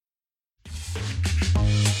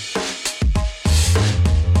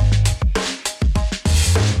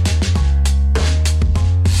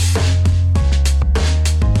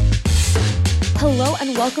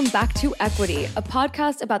Welcome back to Equity, a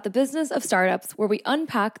podcast about the business of startups where we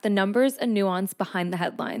unpack the numbers and nuance behind the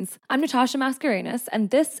headlines. I'm Natasha Mascarenas,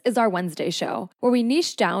 and this is our Wednesday show, where we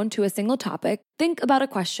niche down to a single topic, think about a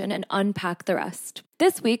question, and unpack the rest.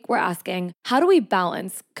 This week, we're asking, how do we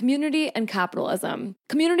balance community and capitalism?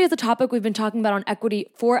 Community is a topic we've been talking about on Equity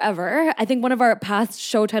forever. I think one of our past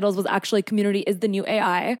show titles was actually Community is the New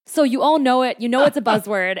AI. So you all know it. You know it's a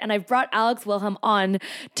buzzword. And I've brought Alex Wilhelm on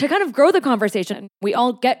to kind of grow the conversation. We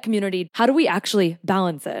all get community. How do we actually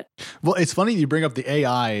balance it? Well, it's funny you bring up the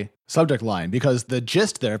AI subject line, because the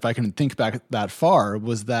gist there, if I can think back that far,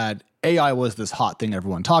 was that AI was this hot thing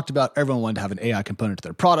everyone talked about. Everyone wanted to have an AI component to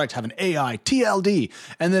their product, have an AI TLD.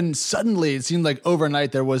 And then suddenly it seemed like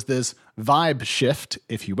overnight there was this vibe shift,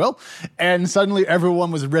 if you will. And suddenly everyone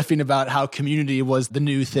was riffing about how community was the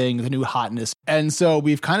new thing, the new hotness. And so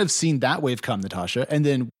we've kind of seen that wave come, Natasha. And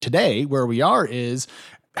then today, where we are is,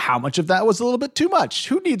 how much of that was a little bit too much?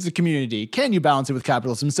 Who needs a community? Can you balance it with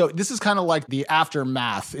capitalism? So this is kind of like the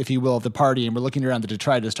aftermath, if you will, of the party. And we're looking around the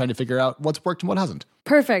detritus trying to figure out what's worked and what hasn't.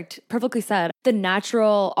 Perfect. Perfectly said. The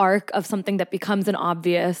natural arc of something that becomes an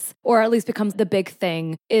obvious, or at least becomes the big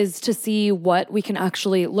thing, is to see what we can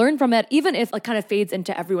actually learn from it, even if it kind of fades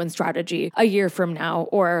into everyone's strategy a year from now,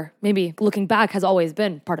 or maybe looking back has always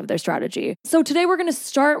been part of their strategy. So today we're going to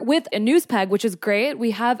start with a news peg, which is great. We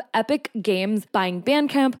have Epic Games buying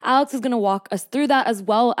Bandcamp. Alex is going to walk us through that, as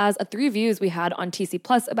well as 3 views we had on TC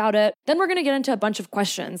Plus about it. Then we're going to get into a bunch of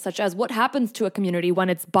questions, such as what happens to a community when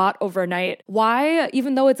it's bought overnight? Why,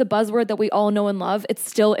 even though it's a buzzword that we all know and love, it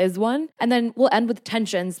still is one. And then we'll end with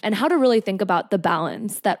tensions and how to really think about the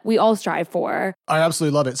balance that we all strive for. I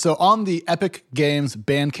absolutely love it. So on the Epic Games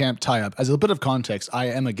Bandcamp tie-up, as a bit of context, I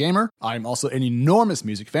am a gamer. I'm also an enormous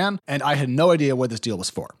music fan, and I had no idea what this deal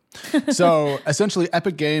was for. So essentially,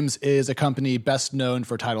 Epic Games is a company best known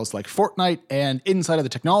for titles like Fortnite, and inside of the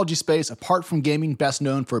technology space, apart from gaming, best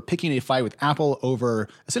known for picking a fight with Apple over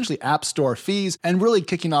essentially App Store fees and really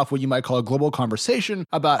kicking off what you might call a global conversation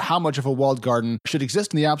about how much of a walled garden should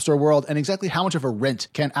exist in the App Store world and exactly how much of a rent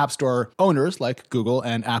can App Store owners like Google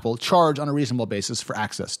and Apple charge on a reasonable basis for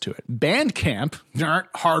access to it. Bandcamp,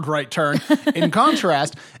 hard right turn, in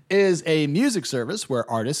contrast, is a music service where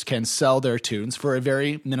artists can sell their tunes for a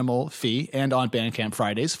very minimal fee, and on Bandcamp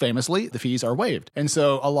Fridays, famously, the fees are waived. And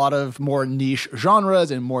so a lot of more niche genres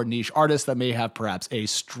and more niche artists that may have perhaps a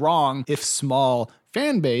strong, if small,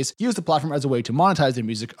 fan base use the platform as a way to monetize their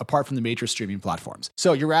music apart from the major streaming platforms.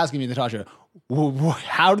 So you're asking me, Natasha,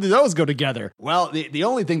 how do those go together? Well, the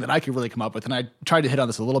only thing that I could really come up with, and I tried to hit on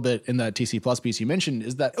this a little bit in the TC Plus piece you mentioned,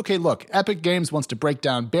 is that, okay, look, Epic Games wants to break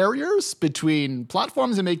down barriers between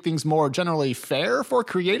platforms and make things more generally fair for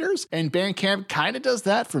creators, and Bandcamp kind of does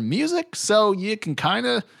that for music, so you can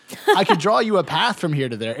I could draw you a path from here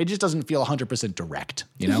to there. It just doesn't feel 100% direct,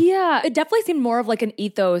 you know? Yeah, it definitely seemed more of like an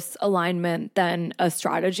ethos alignment than a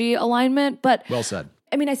strategy alignment, but... Well said.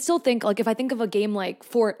 I mean, I still think, like, if I think of a game like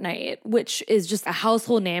Fortnite, which is just a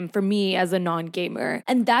household name for me as a non-gamer,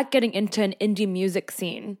 and that getting into an indie music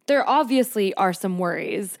scene, there obviously are some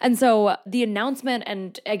worries. And so the announcement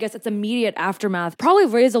and I guess its immediate aftermath probably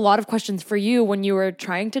raised a lot of questions for you when you were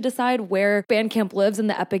trying to decide where Bandcamp lives in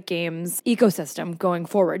the Epic Games ecosystem going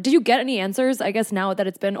forward. Did you get any answers, I guess, now that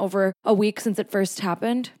it's been over a week since it first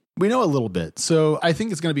happened? We know a little bit. So I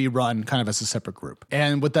think it's going to be run kind of as a separate group.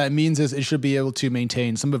 And what that means is it should be able to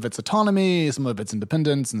maintain some of its autonomy, some of its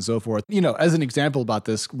independence, and so forth. You know, as an example about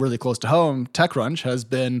this really close to home, TechCrunch has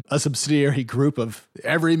been a subsidiary group of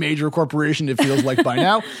every major corporation, it feels like by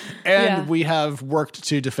now. And we have worked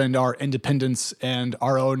to defend our independence and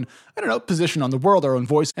our own, position on the world, our own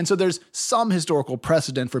voice. And so there's some historical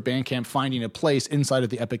precedent for Bandcamp finding a place inside of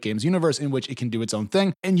the Epic Games universe in which it can do its own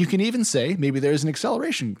thing. And you can even say maybe there's an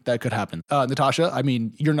acceleration that could happen. Natasha, I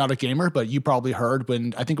mean, you're not a gamer, but you probably heard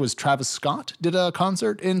when I think it was Travis Scott did a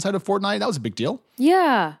concert inside of Fortnite. That was a big deal.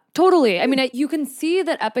 Yeah. Totally. I mean, you can see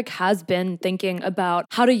that Epic has been thinking about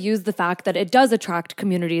how to use the fact that it does attract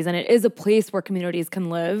communities and it is a place where communities can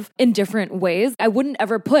live in different ways. I wouldn't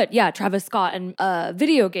ever put, Travis Scott and a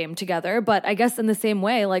video game together, but I guess in the same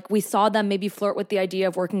way, like we saw them maybe flirt with the idea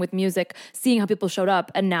of working with music, seeing how people showed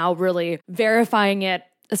up, and now really verifying it,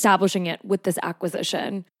 establishing it with this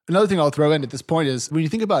acquisition. Another thing I'll throw in at this point is when you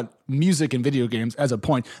think about music and video games as a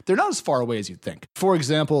point, they're not as far away as you'd think. For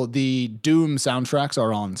example, the Doom soundtracks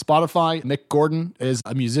are on Spotify. Mick Gordon is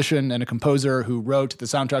a musician and a composer who wrote the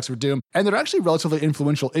soundtracks for Doom, and they're actually relatively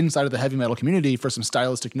influential inside of the heavy metal community for some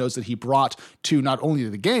stylistic notes that he brought to not only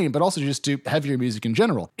the game, but also just to heavier music in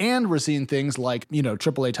general. And we're seeing things like,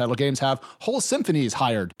 AAA title games have whole symphonies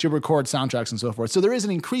hired to record soundtracks and so forth. So there is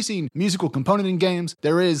an increasing musical component in games.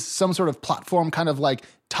 There is some sort of platform kind of like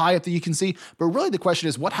tie-up that you can see. But really the question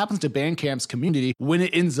is, what happens to Bandcamp's community when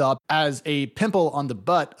it ends up as a pimple on the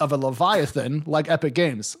butt of a Leviathan like Epic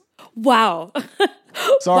Games? Wow.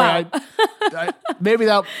 Sorry, wow. Maybe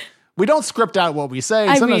that... We don't script out what we say.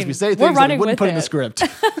 Sometimes we say things that we wouldn't put in the script.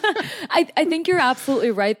 I think you're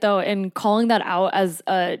absolutely right, though, in calling that out as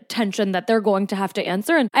a tension that they're going to have to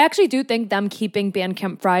answer. And I actually do think them keeping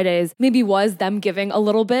Bandcamp Fridays maybe was them giving a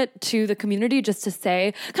little bit to the community just to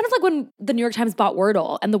say, kind of like when the New York Times bought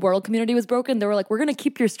Wordle and the Wordle community was broken, they were like, we're going to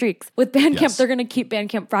keep your streaks. With Bandcamp, yes, they're going to keep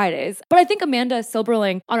Bandcamp Fridays. But I think Amanda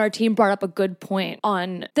Silberling on our team brought up a good point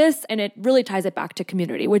on this, and it really ties it back to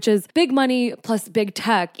community, which is big money plus big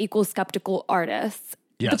tech equals skeptical artists.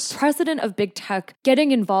 Yes. The precedent of big tech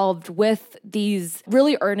getting involved with these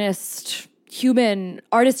really earnest human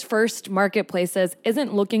artist-first marketplaces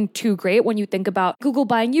isn't looking too great when you think about Google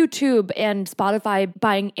buying YouTube and Spotify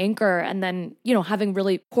buying Anchor and then, having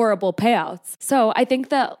really horrible payouts. So I think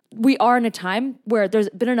that we are in a time where there's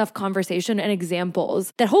been enough conversation and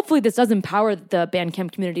examples that hopefully this does empower the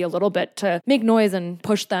Bandcamp community a little bit to make noise and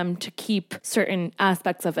push them to keep certain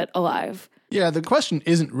aspects of it alive. Yeah, the question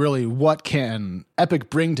isn't really what can Epic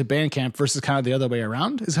bring to Bandcamp versus kind of the other way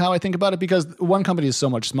around is how I think about it, because one company is so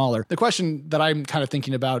much smaller. The question that I'm kind of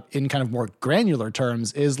thinking about in kind of more granular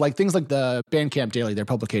terms is like things like the Bandcamp Daily, their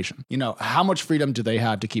publication. How much freedom do they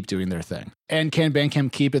have to keep doing their thing? And can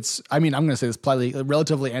Bandcamp keep its, I'm going to say this politely,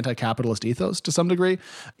 relatively anti-capitalist ethos to some degree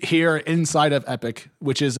here inside of Epic,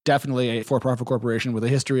 which is definitely a for-profit corporation with a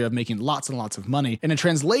history of making lots and lots of money, and a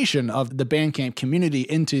translation of the Bandcamp community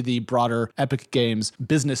into the broader Epic Games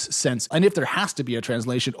business sense. And if there has to be a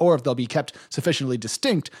translation, or if they'll be kept sufficiently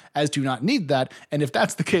distinct as to not need that, and if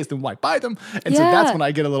that's the case, then why buy them? And so that's when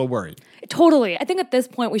I get a little worried. Totally. I think at this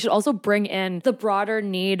point, we should also bring in the broader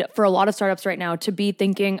need for a lot of startups right now to be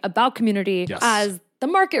thinking about community as the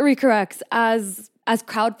market recorrects, as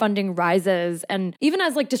crowdfunding rises, and even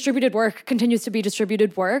as like distributed work continues to be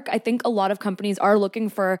distributed work. I think a lot of companies are looking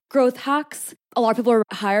for growth hacks. A lot of people are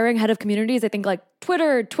hiring head of communities. I think like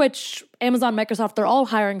Twitter, Twitch, Amazon, Microsoft, they're all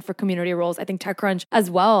hiring for community roles. I think TechCrunch as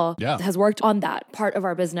well has worked on that part of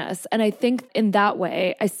our business. And I think in that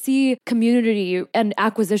way, I see community and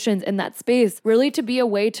acquisitions in that space really to be a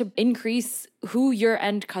way to increase who your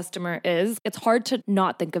end customer is. It's hard to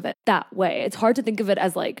not think of it that way. It's hard to think of it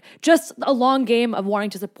as like just a long game of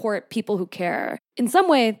wanting to support people who care. In some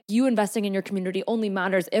way, you investing in your community only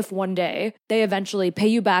matters if one day they eventually pay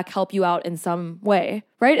you back, help you out in some way,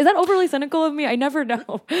 right? Is that overly cynical of me? I never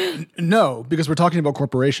know. No, because we're talking about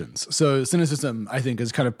corporations. So cynicism, I think,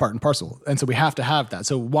 is kind of part and parcel. And so we have to have that.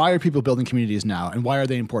 So why are people building communities now? And why are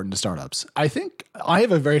they important to startups? I think I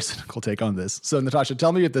have a very cynical take on this. So Natasha,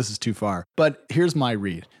 tell me if this is too far. But here's my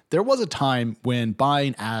read. There was a time when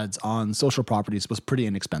buying ads on social properties was pretty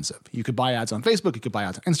inexpensive. You could buy ads on Facebook, you could buy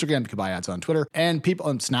ads on Instagram, you could buy ads on Twitter, and people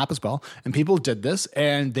on Snap as well. And people did this,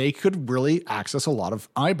 and they could really access a lot of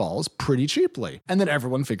eyeballs pretty cheaply. And then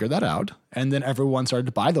everyone figured that out, and then everyone started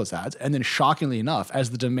to buy those ads. And then shockingly enough, as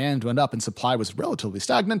the demand went up and supply was relatively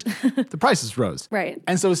stagnant, the prices rose. Right.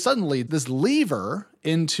 And so suddenly this lever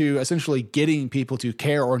into essentially getting people to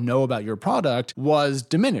care or know about your product was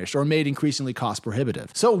diminished or made increasingly cost prohibitive.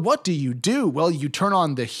 So what do? Well, you turn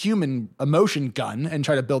on the human emotion gun and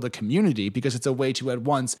try to build a community, because it's a way to at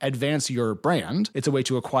once advance your brand. It's a way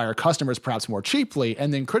to acquire customers perhaps more cheaply.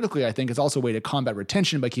 And then critically, I think it's also a way to combat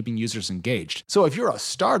retention by keeping users engaged. So if you're a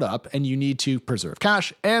startup and you need to preserve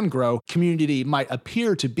cash and grow, community might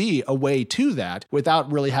appear to be a way to that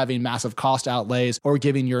without really having massive cost outlays or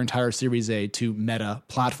giving your entire Series A to Meta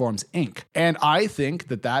Platforms Inc. And I think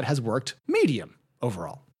that has worked medium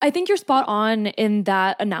overall. I think you're spot on in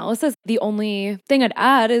that analysis. The only thing I'd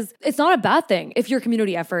add is it's not a bad thing if your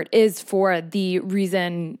community effort is for the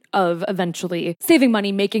reason of eventually saving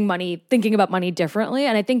money, making money, thinking about money differently.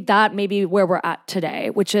 And I think that may be where we're at today,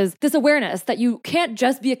 which is this awareness that you can't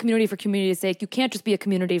just be a community for community's sake. You can't just be a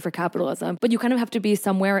community for capitalism, but you kind of have to be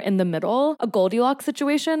somewhere in the middle, a Goldilocks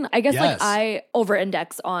situation. I guess like I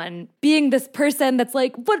over-index on being this person that's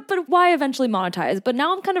like, but why eventually monetize? But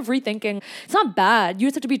now I'm kind of rethinking, it's not bad. You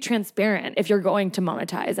just have to be transparent if you're going to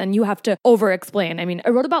monetize, and you have to over-explain. I mean, I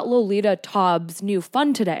wrote about Lolita Taub's new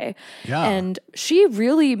fund today, and she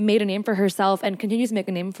really made a name for herself and continues to make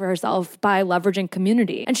a name for herself by leveraging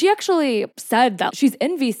community. And she actually said that she's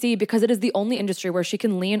in VC because it is the only industry where she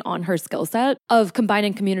can lean on her skill set of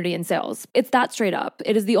combining community and sales. It's that straight up.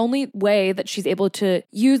 It is the only way that she's able to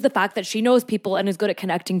use the fact that she knows people and is good at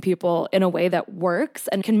connecting people in a way that works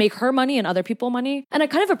and can make her money and other people money. And I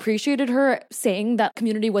kind of appreciated her saying that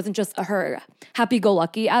community wasn't just her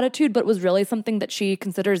happy-go-lucky attitude, but was really something that she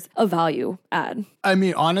considers a value add. I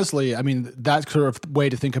mean, honestly, that sort of way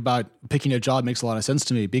to think about picking a job makes a lot of sense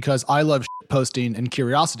to me because I love posting and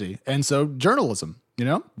curiosity. And so journalism.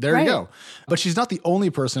 There you go. But she's not the only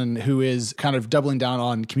person who is kind of doubling down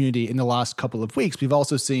on community in the last couple of weeks. We've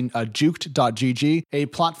also seen Juked.gg, a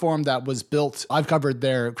platform that was built. I've covered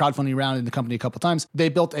their crowdfunding round in the company a couple of times. They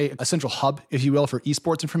built a central hub, if you will, for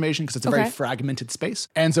esports information because it's a very fragmented space.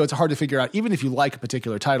 And so it's hard to figure out, even if you like a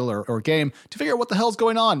particular title or game, to figure out what the hell's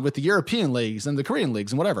going on with the European leagues and the Korean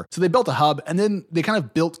leagues and whatever. So they built a hub and then they kind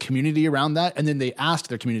of built community around that. And then they asked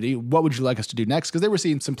their community, what would you like us to do next? Because they were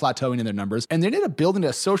seeing some plateauing in their numbers. And they ended up building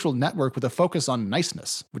a social network with a focus on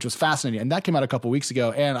niceness, which was fascinating. And that came out a couple weeks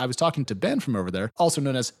ago. And I was talking to Ben from over there, also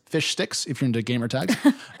known as Fish Sticks, if you're into gamer tags.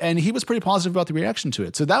 And he was pretty positive about the reaction to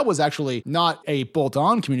it. So that was actually not a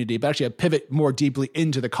bolt-on community, but actually a pivot more deeply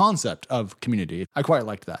into the concept of community. I quite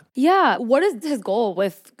liked that. Yeah. What is his goal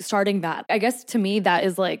with starting that? I guess to me, that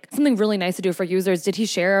is like something really nice to do for users. Did he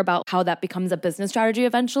share about how that becomes a business strategy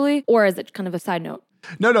eventually? Or is it kind of a side note?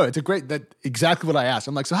 No, it's exactly what I asked.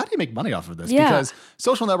 I'm like, so how do you make money off of this? Yeah. Because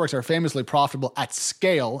social networks are famously profitable at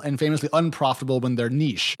scale and famously unprofitable when they're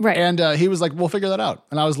niche. Right. And he was like, we'll figure that out.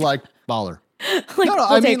 And I was like, baller.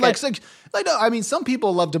 Some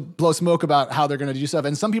people love to blow smoke about how they're going to do stuff.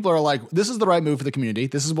 And some people are like, this is the right move for the community.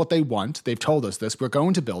 This is what they want. They've told us this. We're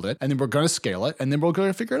going to build it and then we're going to scale it and then we're going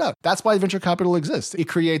to figure it out. That's why venture capital exists. It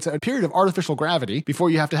creates a period of artificial gravity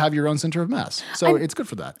before you have to have your own center of mass. So it's good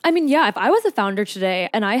for that. I mean, yeah, if I was a founder today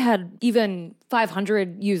and I had even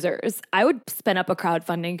 500 users, I would spin up a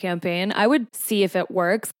crowdfunding campaign. I would see if it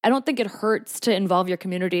works. I don't think it hurts to involve your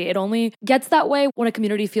community. It only gets that way when a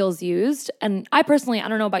community feels used. And I personally, I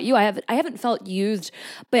don't know about you, I haven't felt used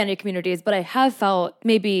by any communities, but I have felt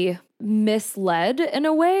maybe misled in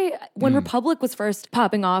a way. When Republic was first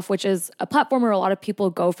popping off, which is a platform where a lot of people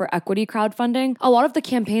go for equity crowdfunding, a lot of the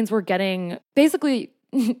campaigns were getting basically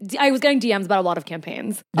I was getting DMs about a lot of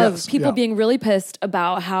campaigns of people being really pissed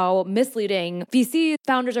about how misleading VC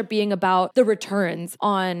founders are being about the returns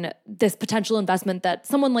on this potential investment that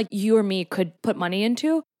someone like you or me could put money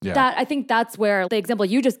into. Yeah. That I think that's where the example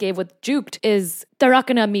you just gave with Juked is they're not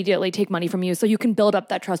going to immediately take money from you, so you can build up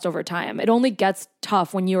that trust over time. It only gets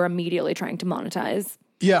tough when you're immediately trying to monetize.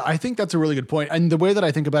 Yeah, I think that's a really good point. And the way that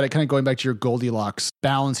I think about it, kind of going back to your Goldilocks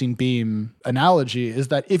balancing beam analogy, is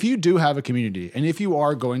that if you do have a community and if you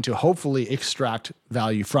are going to hopefully extract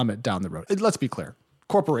value from it down the road, let's be clear,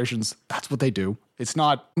 corporations, that's what they do. It's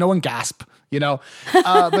not, no one gasp,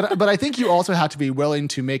 but I think you also have to be willing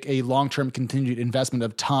to make a long-term continued investment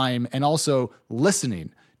of time and also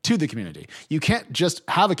listening to the community. You can't just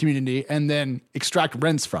have a community and then extract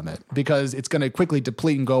rents from it because it's going to quickly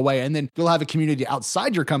deplete and go away. And then you'll have a community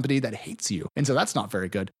outside your company that hates you. And so that's not very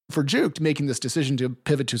good. For Juked, making this decision to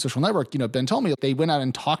pivot to a social network, Ben told me they went out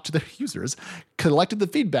and talked to their users, collected the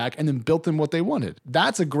feedback, and then built them what they wanted.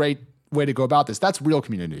 That's a great way to go about this. That's real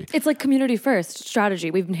community. It's like community first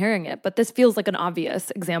strategy. We've been hearing it, but this feels like an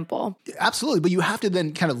obvious example. Absolutely. But you have to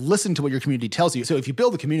then kind of listen to what your community tells you. So if you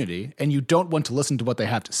build a community and you don't want to listen to what they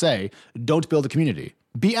have to say, don't build a community.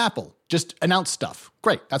 Be Apple. Just announce stuff.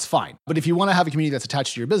 Great. That's fine. But if you want to have a community that's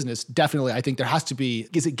attached to your business, definitely, I think there has to be,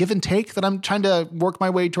 is it give and take that I'm trying to work my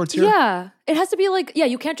way towards here? Yeah. It has to be like,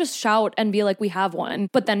 you can't just shout and be like, we have one,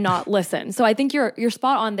 but then not listen. So I think you're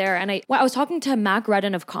spot on there. And I was talking to Mac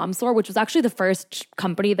Redden of Comscore, which was actually the first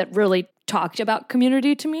company that really talked about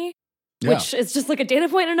community to me. Yeah. Which is just like a data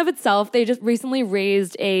point in and of itself. They just recently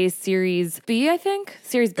raised a Series B, I think.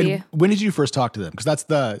 Series B. And when did you first talk to them? Because that's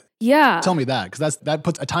the... Yeah. Tell me that, because that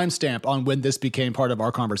puts a timestamp on when this became part of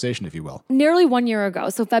our conversation, if you will. Nearly 1 year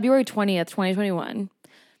ago. So February 20th, 2021.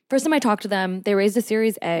 First time I talked to them, they raised a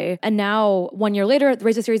Series A, and now 1 year later, they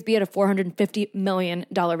raised a Series B at a $450 million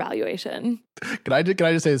valuation. Can I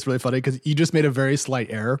just say it's really funny because you just made a very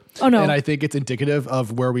slight error. Oh, no. And I think it's indicative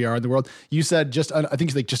of where we are in the world. You said I think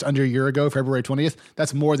it's like just under a year ago, February 20th.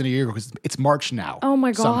 That's more than a year ago because it's March now. Oh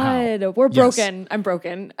my God. Somehow. We're broken. Yes. I'm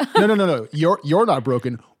broken. No. You're not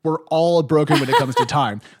broken. We're all broken when it comes to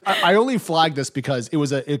time. I only flagged this because it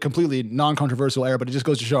was a completely non-controversial error, but it just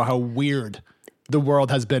goes to show how weird the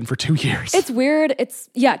world has been for 2 years. It's weird.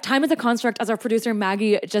 Time is a construct, as our producer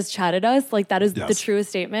Maggie just chatted us. Like, that is the truest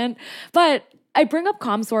statement. But I bring up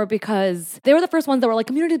ComScore because they were the first ones that were like,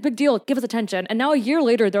 community is a big deal, give us attention. And now a year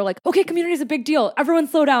later, they're like, okay, community is a big deal. Everyone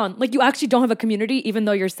slow down. Like, you actually don't have a community, even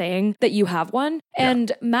though you're saying that you have one.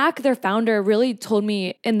 And Mac, their founder, really told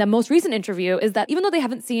me in the most recent interview is that even though they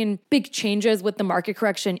haven't seen big changes with the market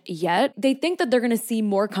correction yet, they think that they're going to see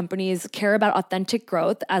more companies care about authentic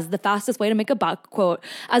growth as the fastest way to make a buck, quote,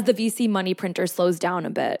 as the VC money printer slows down a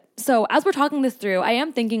bit. So as we're talking this through, I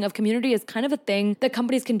am thinking of community as kind of a thing that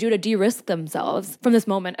companies can do to de-risk themselves from this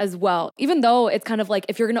moment as well. Even though it's kind of like,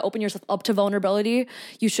 if you're going to open yourself up to vulnerability,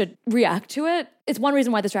 you should react to it. It's one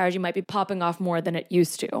reason why the strategy might be popping off more than it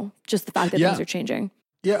used to. Just the fact that things are changing.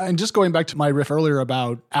 Yeah, and just going back to my riff earlier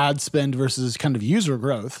about ad spend versus kind of user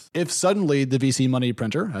growth, if suddenly the VC money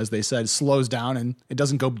printer, as they said, slows down and it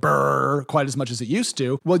doesn't go brrr quite as much as it used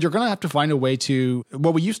to, well, you're going to have to find a way to,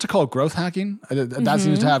 what we used to call growth hacking, that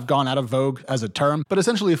seems to have gone out of vogue as a term, but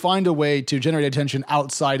essentially find a way to generate attention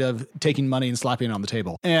outside of taking money and slapping it on the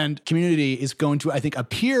table. And community is going to, I think,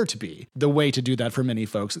 appear to be the way to do that for many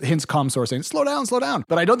folks. Hence ComScore saying, slow down, slow down.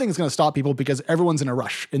 But I don't think it's going to stop people because everyone's in a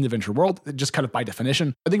rush in the venture world, just kind of by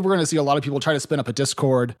definition. I think we're going to see a lot of people try to spin up a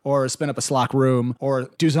Discord or spin up a Slack room or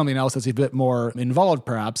do something else that's a bit more involved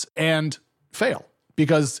perhaps and fail.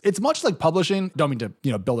 Because it's much like publishing. Don't mean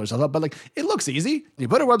to, build ourselves up, but like it looks easy. You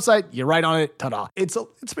put a website, you write on it, ta-da. It's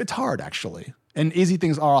hard actually. And easy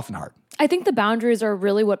things are often hard. I think the boundaries are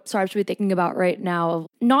really what startups should be thinking about right now.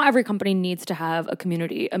 Not every company needs to have a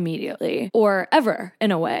community immediately or ever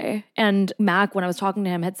in a way. And Mac, when I was talking to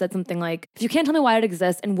him, had said something like, if you can't tell me why it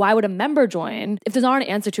exists and why would a member join, if there's not an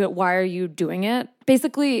answer to it, why are you doing it?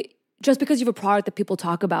 Basically, just because you have a product that people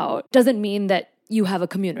talk about doesn't mean that you have a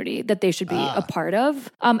community that they should be a part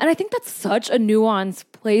of. And I think that's such a nuanced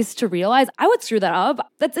place to realize. I would screw that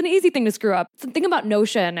up. That's an easy thing to screw up. Think about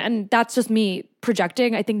Notion, and that's just me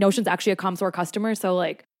projecting. I think Notion's actually a ComScore customer. So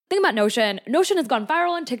like, think about Notion. Notion has gone viral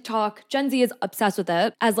on TikTok. Gen Z is obsessed with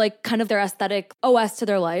it as like kind of their aesthetic OS to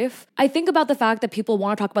their life. I think about the fact that people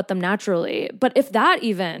want to talk about them naturally. But if that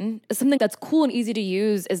even is something that's cool and easy to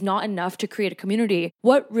use is not enough to create a community,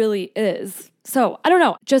 what really is? So I don't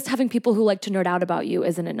know, just having people who like to nerd out about you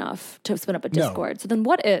isn't enough to spin up a Discord. No. So then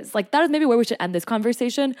what is? Like, that is maybe where we should end this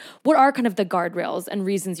conversation. What are kind of the guardrails and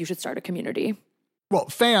reasons you should start a community? Well,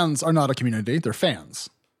 fans are not a community, they're fans.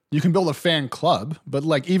 You can build a fan club, but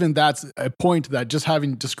like even that's a point that just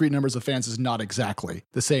having discrete numbers of fans is not exactly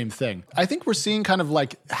the same thing. I think we're seeing kind of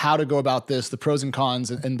like how to go about this, the pros and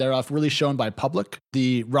cons, and they're really shown by Public,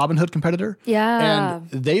 the Robinhood competitor. Yeah. And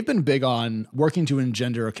they've been big on working to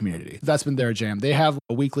engender a community. That's been their jam. They have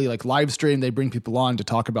a weekly like live stream. They bring people on to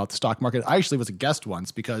talk about the stock market. I actually was a guest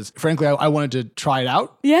once because frankly, I wanted to try it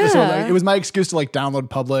out. Yeah. So like, it was my excuse to like download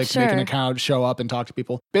Public, make an account, show up and talk to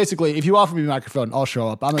people. Basically, if you offer me a microphone, I'll show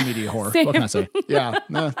up. I'm a media whore. Same. What can I say? Yeah,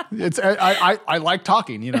 I like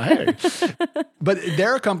talking. Hey, but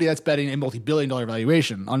they're a company that's betting a multi-billion-dollar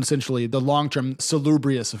valuation on essentially the long-term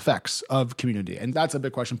salubrious effects of community, and that's a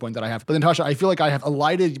big question point that I have. But Natasha, I feel like I have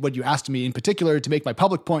elided what you asked me in particular to make my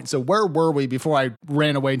public point. So where were we before I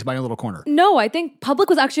ran away into my own little corner? No, I think Public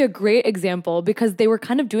was actually a great example because they were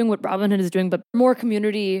kind of doing what Robinhood is doing, but more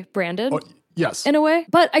community branded. Yes. In a way.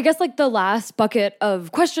 But I guess like the last bucket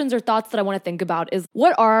of questions or thoughts that I want to think about is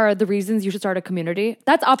what are the reasons you should start a community?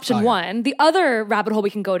 That's option one. The other rabbit hole we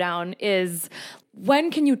can go down is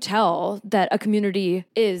when can you tell that a community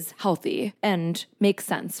is healthy and makes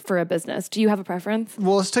sense for a business? Do you have a preference?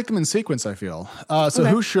 Well, let's take them in sequence, I feel.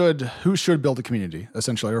 Who should build a community,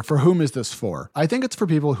 essentially, or for whom is this for? I think it's for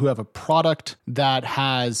people who have a product that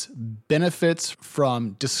has benefits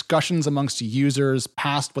from discussions amongst users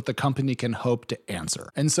past what the company can hope to answer.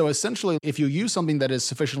 And so essentially, if you use something that is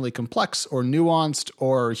sufficiently complex or nuanced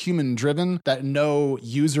or human-driven that no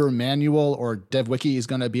user manual or dev wiki is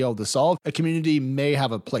going to be able to solve, a community may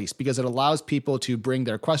have a place because it allows people to bring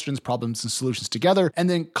their questions, problems, and solutions together and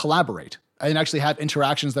then collaborate and actually have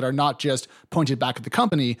interactions that are not just pointed back at the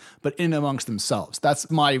company, but in amongst themselves. That's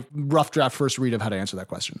my rough draft first read of how to answer that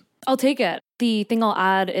question. I'll take it. The thing I'll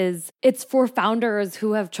add is it's for founders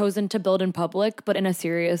who have chosen to build in public, but in a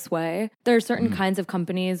serious way. There are certain kinds of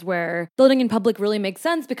companies where building in public really makes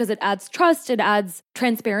sense because it adds trust, it adds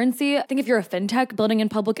transparency. I think if you're a fintech, building in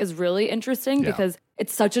public is really interesting because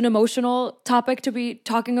it's such an emotional topic to be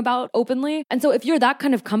talking about openly. And so if you're that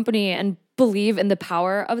kind of company and believe in the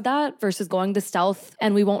power of that versus going the stealth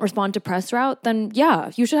and we won't respond to press route, then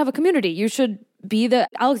yeah, you should have a community. You should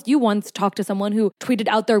Alex, you once talked to someone who tweeted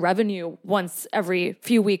out their revenue once every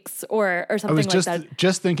few weeks or something like that. I was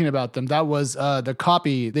just thinking about them. That was the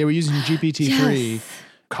copy. They were using GPT-3. Yes.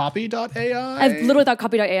 Copy.ai? I literally thought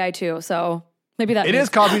Copy.ai too, so maybe that It is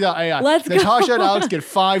Copy.ai. Let's go. Natasha and Alex get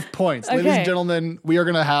 5 points. Okay. Ladies and gentlemen, we are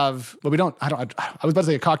going to have, I was about to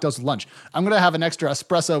say a cocktails with lunch. I'm going to have an extra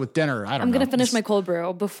espresso with dinner. I'm going to finish my cold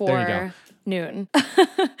brew before noon.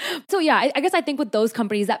 So yeah, I guess I think with those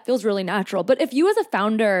companies, that feels really natural. But if you as a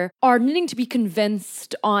founder are needing to be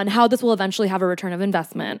convinced on how this will eventually have a return of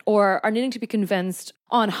investment, or are needing to be convinced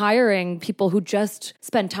on hiring people who just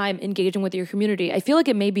spend time engaging with your community, I feel like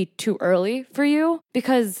it may be too early for you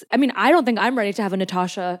because, I mean, I don't think I'm ready to have a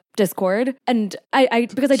Natasha Discord, and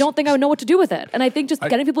because I don't think I would know what to do with it. And I think just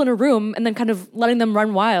getting people in a room and then kind of letting them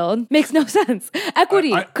run wild makes no sense.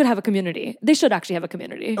 Equity could have a community. They should actually have a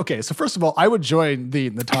community. Okay, so first of all, I would join the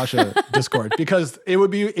Natasha Discord because it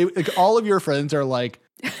would be, like, all of your friends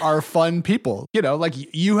are fun people. You know, like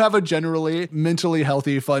you have a generally mentally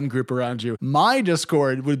healthy, fun group around you. My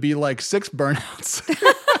Discord would be like 6 burnouts.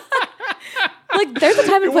 Like there's a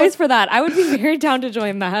time and place for that. I would be very down to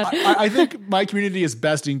join that. I think my community is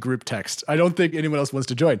best in group text. I don't think anyone else wants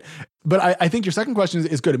to join. But I think your second question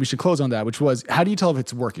is good, and we should close on that, which was, how do you tell if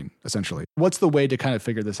it's working, essentially? What's the way to kind of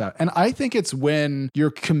figure this out? And I think it's when your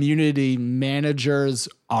community managers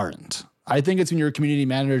aren't. I think it's when your community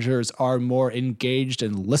managers are more engaged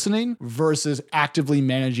in listening versus actively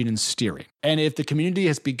managing and steering. And if the community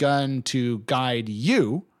has begun to guide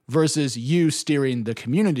you versus you steering the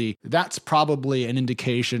community, that's probably an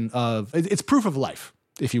indication of, it's proof of life,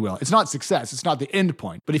 if you will. It's not success. It's not the end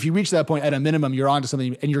point. But if you reach that point, at a minimum, you're onto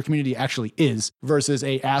something, and your community actually is, versus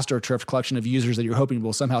a astroturfed collection of users that you're hoping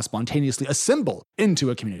will somehow spontaneously assemble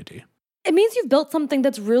into a community. It means you've built something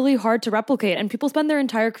that's really hard to replicate, and people spend their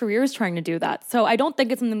entire careers trying to do that. So I don't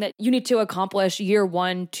think it's something that you need to accomplish year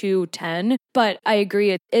 1 to 10, but I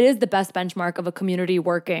agree. It is the best benchmark of a community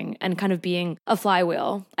working and kind of being a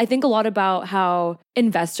flywheel. I think a lot about how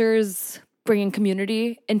investors bringing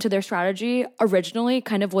community into their strategy originally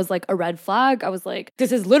kind of was like a red flag. I was like,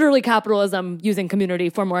 this is literally capitalism using community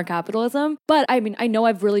for more capitalism. But I mean, I know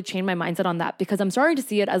I've really changed my mindset on that because I'm starting to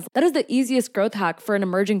see it as that is the easiest growth hack for an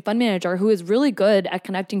emerging fund manager who is really good at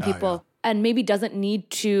connecting people. And maybe doesn't need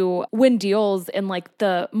to win deals in like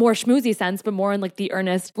the more schmoozy sense, but more in like the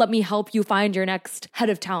earnest, let me help you find your next head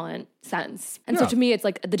of talent sense. And so to me, it's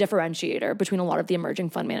like the differentiator between a lot of the emerging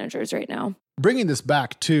fund managers right now. Bringing this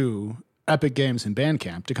back to Epic Games and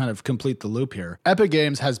Bandcamp to kind of complete the loop here. Epic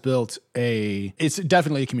Games has built it's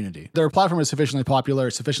definitely a community. Their platform is sufficiently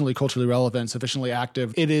popular, sufficiently culturally relevant, sufficiently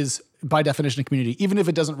active. It is by definition a community. Even if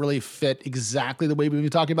it doesn't really fit exactly the way we've been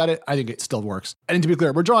talking about it, I think it still works. And to be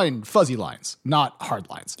clear, we're drawing fuzzy lines, not hard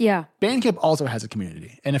lines. Yeah. Bandcamp also has a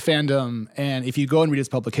community and a fandom. And if you go and read its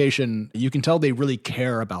publication, you can tell they really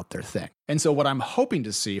care about their thing. And so what I'm hoping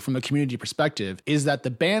to see from a community perspective is that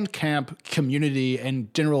the Bandcamp community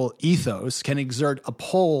and general ethos can exert a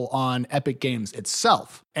pull on Epic Games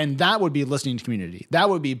itself. And that would be listening to community. That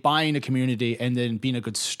would be buying a community and then being a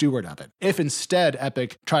good steward of it. If instead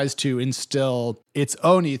Epic tries to instill its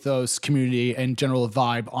own ethos, community, and general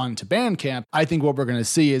vibe onto Bandcamp, I think what we're going to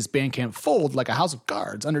see is Bandcamp fold like a house of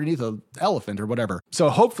cards underneath an elephant or whatever. So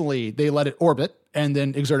hopefully they let it orbit and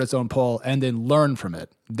then exert its own pull and then learn from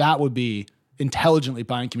it. That would be intelligently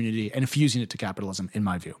buying community and fusing it to capitalism, in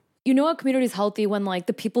my view. You know, a community is healthy when like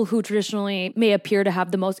the people who traditionally may appear to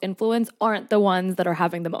have the most influence aren't the ones that are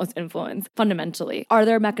having the most influence fundamentally. Are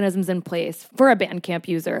there mechanisms in place for a Bandcamp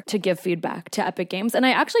user to give feedback to Epic Games? And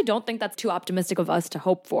I actually don't think that's too optimistic of us to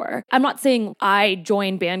hope for. I'm not saying I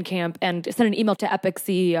join Bandcamp and send an email to Epic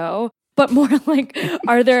CEO, but more like,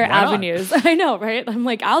 are there avenues? I know, right? I'm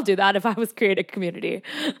like, I'll do that if I was creating a community.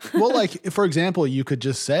 Well, like, for example, you could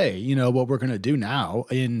just say, you know, what we're going to do now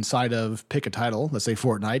inside of pick a title, let's say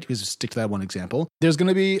Fortnite, because stick to that one example. There's going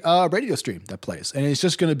to be a radio stream that plays, and it's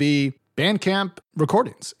just going to be Bandcamp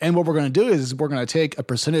recordings. And what we're going to do is we're going to take a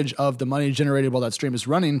percentage of the money generated while that stream is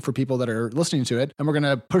running for people that are listening to it, and we're going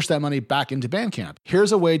to push that money back into Bandcamp.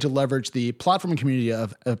 Here's a way to leverage the platform and community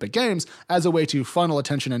of Epic Games as a way to funnel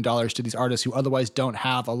attention and dollars to these artists who otherwise don't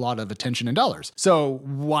have a lot of attention and dollars. So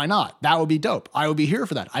why not? That would be dope. I would be here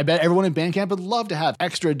for that. I bet everyone in Bandcamp would love to have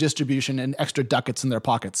extra distribution and extra ducats in their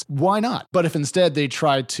pockets. Why not? But if instead they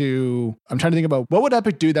tried to, I'm trying to think about what would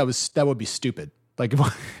Epic do that would be stupid. Like,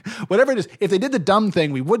 whatever it is, if they did the dumb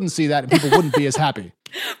thing, we wouldn't see that and people wouldn't be as happy.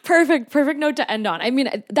 Perfect note to end on. I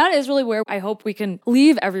mean, that is really where I hope we can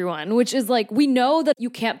leave everyone, which is like, we know that you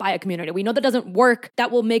can't buy a community. We know that doesn't work.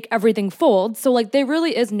 That will make everything fold. So like, there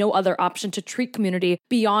really is no other option to treat community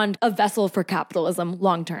beyond a vessel for capitalism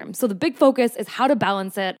long term. So the big focus is how to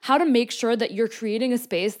balance it, how to make sure that you're creating a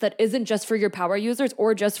space that isn't just for your power users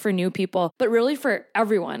or just for new people, but really for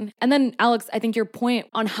everyone. And then Alex, I think your point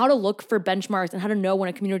on how to look for benchmarks and how to know when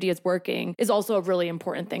a community is working is also a really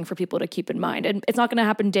important thing for people to keep in mind. And it's not going to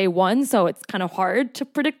happen day one, so it's kind of hard to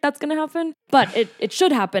predict that's going to happen, but it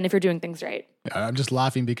should happen if you're doing things right. I'm just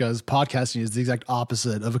laughing because podcasting is the exact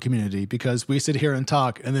opposite of a community, because we sit here and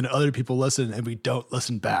talk and then other people listen and we don't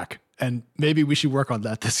listen back. And maybe we should work on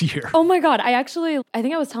that this year. Oh my God. I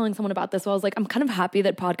think I was telling someone about this. I was like, I'm kind of happy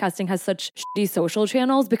that podcasting has such shitty social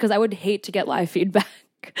channels, because I would hate to get live feedback.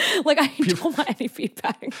 Like, I don't want any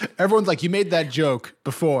feedback. Everyone's like, you made that joke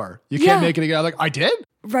before. You can't make it again. I'm like, I did?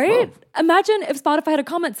 Right? Whoa. Imagine if Spotify had a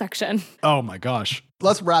comment section. Oh my gosh.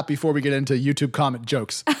 Let's wrap before we get into YouTube comment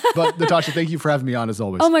jokes. But Natasha, thank you for having me on as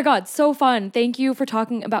always. Oh my God, so fun. Thank you for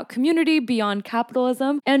talking about community beyond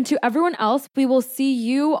capitalism. And to everyone else, we will see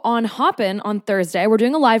you on Hopin on Thursday. We're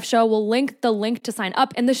doing a live show. We'll link the link to sign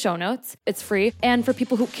up in the show notes. It's free. And for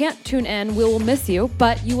people who can't tune in, we will miss you,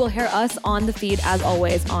 but you will hear us on the feed as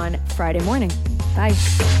always on Friday morning. Bye.